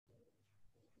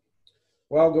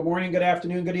Well, good morning, good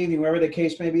afternoon, good evening, wherever the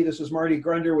case may be. This is Marty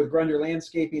Grunder with Grunder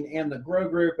Landscaping and the Grow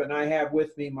Group, and I have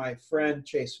with me my friend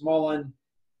Chase Mullin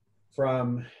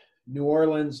from New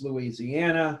Orleans,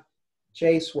 Louisiana.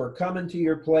 Chase, we're coming to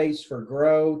your place for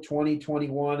Grow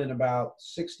 2021 in about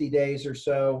 60 days or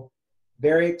so.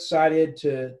 Very excited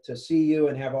to see you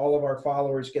and have all of our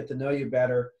followers get to know you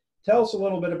better. Tell us a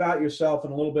little bit about yourself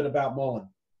and a little bit about Mullin.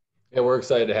 Yeah, we're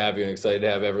excited to have you and excited to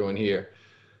have everyone here.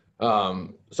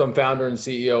 So I'm founder and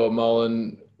CEO of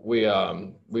Mullin.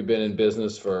 We've been in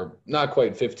business for not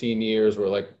quite 15 years. We're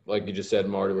like you just said,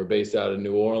 Marty, we're based out of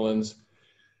New Orleans.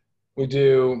 We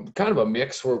do kind of a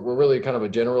mix. We're really kind of a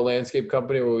general landscape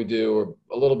company where we're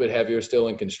a little bit heavier still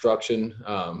in construction,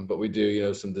 but we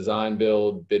do, some design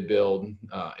build, bid build,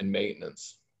 and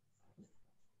maintenance.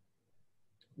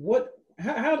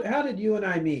 How did you and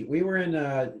I meet? You were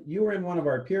in one of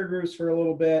our peer groups for a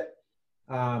little bit.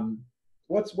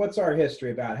 What's our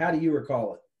history about? How do you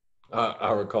recall it?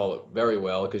 I recall it very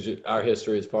well because our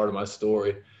history is part of my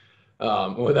story.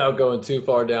 Without going too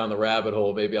far down the rabbit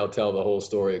hole, maybe I'll tell the whole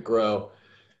story at Grow.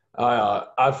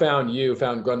 I found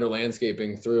Grunder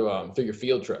Landscaping through your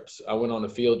field trips. I went on a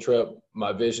field trip.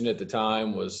 My vision at the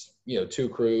time was, two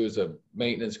crews, a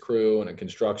maintenance crew and a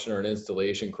construction or an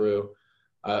installation crew.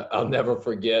 I'll never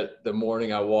forget the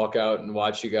morning I walk out and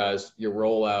watch your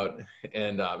rollout,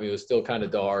 and it was still kind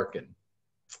of dark. And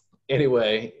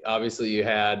anyway, obviously you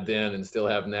had then and still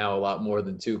have now a lot more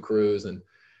than two crews, and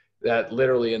that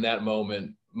literally in that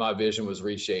moment, my vision was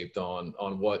reshaped on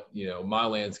what, my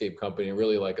landscape company,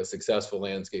 really like a successful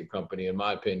landscape company, in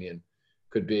my opinion,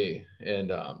 could be.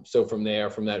 And so from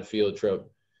that field trip,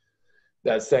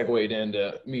 that segued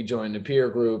into me joining the peer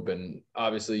group. And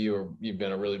obviously you've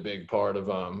been a really big part of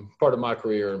my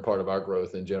career and part of our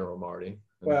growth in general, Marty.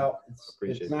 Well,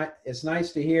 it's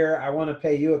nice to hear. I want to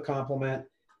pay you a compliment.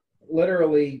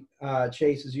 Literally,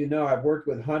 Chase, as you know, I've worked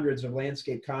with hundreds of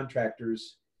landscape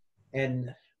contractors,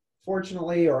 and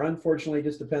fortunately or unfortunately,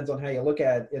 just depends on how you look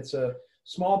at it, it's a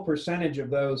small percentage of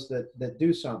those that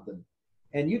do something.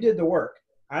 And you did the work.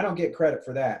 I don't get credit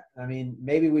for that. I mean,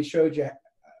 maybe we showed you,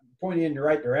 pointing in the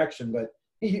right direction, but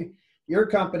your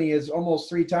company is almost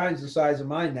 3 times the size of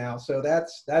mine now. So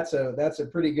that's a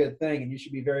pretty good thing, and you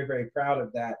should be very, very proud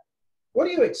of that. What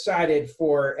are you excited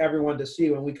for everyone to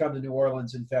see when we come to New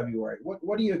Orleans in February?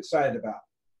 What are you excited about?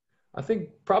 I think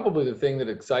probably the thing that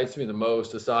excites me the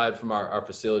most, aside from our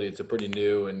facility, it's a pretty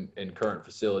new and current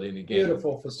facility. And again,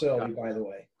 beautiful facility, by the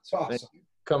way. It's awesome.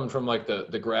 Coming from like the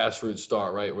grassroots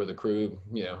start, right, where the crew,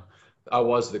 I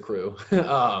was the crew.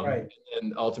 Right.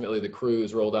 And ultimately the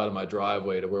crews rolled out of my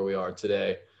driveway to where we are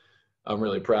today. I'm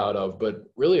really proud of, but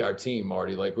really our team,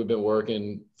 Marty, like we've been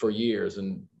working for years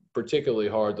and particularly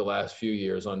hard the last few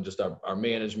years on just our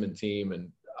management team. And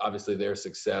obviously their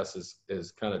success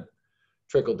is kind of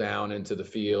trickled down into the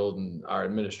field and our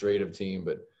administrative team,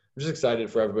 but I'm just excited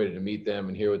for everybody to meet them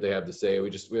and hear what they have to say. We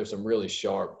have some really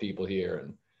sharp people here,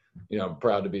 and, I'm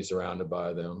proud to be surrounded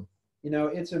by them.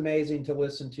 It's amazing to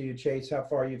listen to you, Chase, how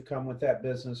far you've come with that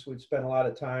business. We've spent a lot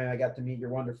of time. I got to meet your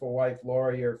wonderful wife,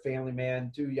 Laura. You're a family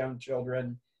man, 2 young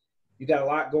children. You got a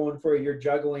lot going for you. You're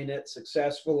juggling it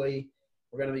successfully.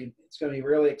 It's going to be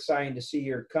really exciting to see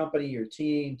your company, your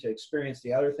team, to experience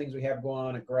the other things we have going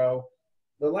on at Grow.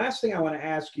 The last thing I want to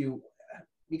ask you,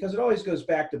 because it always goes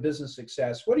back to business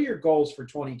success, what are your goals for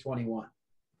 2021?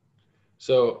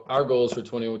 So our goals for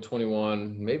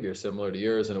 2021 maybe are similar to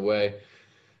yours in a way.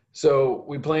 So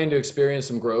we plan to experience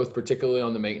some growth, particularly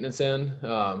on the maintenance end.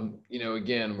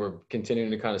 Again, we're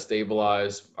continuing to kind of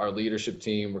stabilize our leadership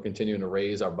team. We're continuing to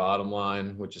raise our bottom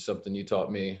line, which is something you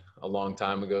taught me a long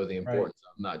time ago, the importance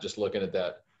of not just looking at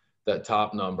that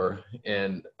top number.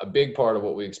 And a big part of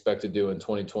what we expect to do in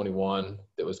 2021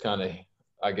 that was kind of,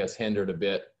 I guess, hindered a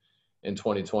bit in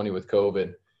 2020 with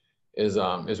COVID is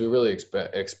we really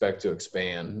expect to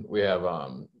expand. We have,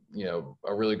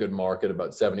 a really good market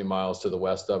about 70 miles to the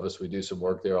west of us. We do some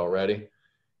work there already.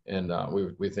 And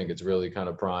we think it's really kind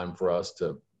of prime for us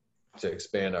to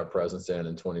expand our presence in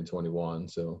 2021.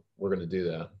 So we're going to do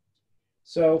that.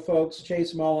 So folks,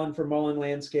 Chase Mullin from Mullin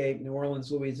Landscape, New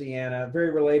Orleans, Louisiana,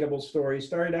 very relatable story.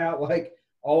 Started out like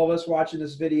all of us watching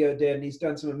this video did, and he's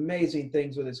done some amazing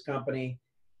things with his company.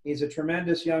 He's a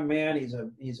tremendous young man.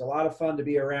 He's a lot of fun to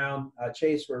be around.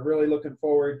 Chase, we're really looking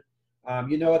forward.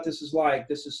 You know what this is like.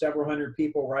 This is several hundred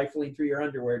people rifling through your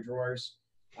underwear drawers.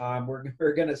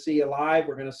 We're going to see you live.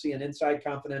 We're going to see an inside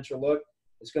confidential look.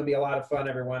 It's going to be a lot of fun,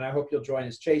 everyone. I hope you'll join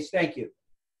us. Chase, thank you.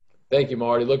 Thank you,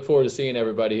 Marty. Look forward to seeing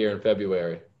everybody here in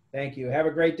February. Thank you. Have a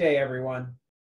great day, everyone.